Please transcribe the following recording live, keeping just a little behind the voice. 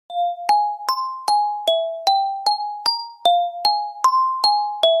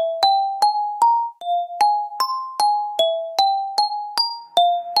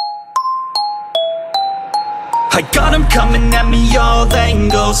I got them coming at me all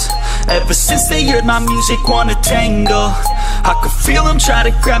angles. Ever since they heard my music, wanna tangle. I could feel them try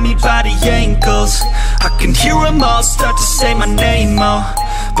to grab me by the ankles. I can hear them all start to say my name, oh.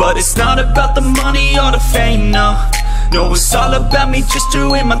 But it's not about the money or the fame, no. No, it's all about me just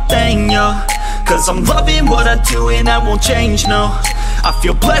doing my thing, yo. Cause I'm loving what I do and that won't change, no. I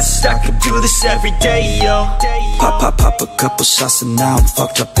feel blessed, I could do this every day, yo. Pop a couple shots and now I'm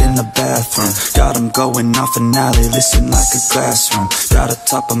fucked up in the bathroom. Got them going off and now they listen like a classroom. Gotta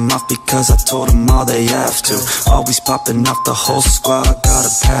top them off because I told them all they have to. Always popping off the whole squad, gotta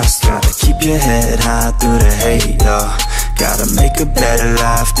pass. Gotta keep your head high through the hate, yo. Gotta make a better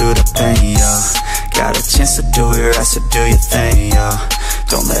life through the pain, yo. Got a chance to do it right, so do your thing, yo.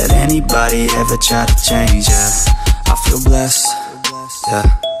 Don't let anybody ever try to change, yeah. I feel blessed, yeah.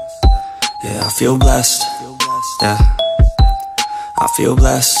 Yeah, I feel blessed, yeah. I feel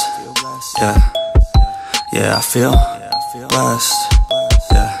blessed, yeah. Yeah, I feel blessed,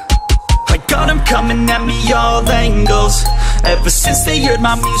 yeah. I got them coming at me all angles. Ever since they heard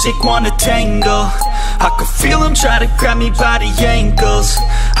my music, wanna tangle. I could feel them try to grab me by the ankles.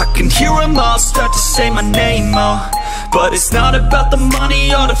 I can hear them all start to say my name, oh. But it's not about the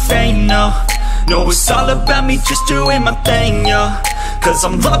money or the fame, no. No, it's all about me just doing my thing, yo. Cause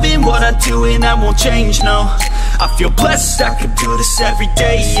I'm loving what I do and that won't change, no. I feel blessed, I could do this every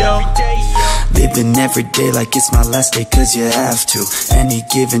day, yo. Living every day like it's my last day, cause you have to. Any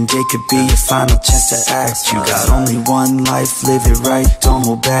given day could be your final chance to act. You got only one life, live it right, don't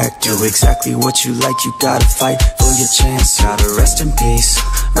hold back. Do exactly what you like, you gotta fight for your chance. Gotta rest in peace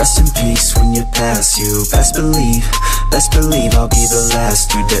when you pass. You best believe I'll be the last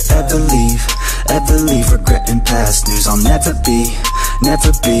dude to ever leave regretting past news. I'll never be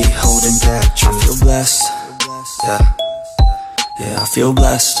holding back. I feel blessed, yeah. Yeah, I feel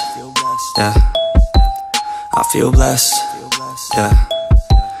blessed, yeah. I feel blessed, yeah.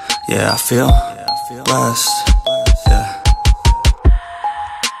 Yeah, I feel blessed.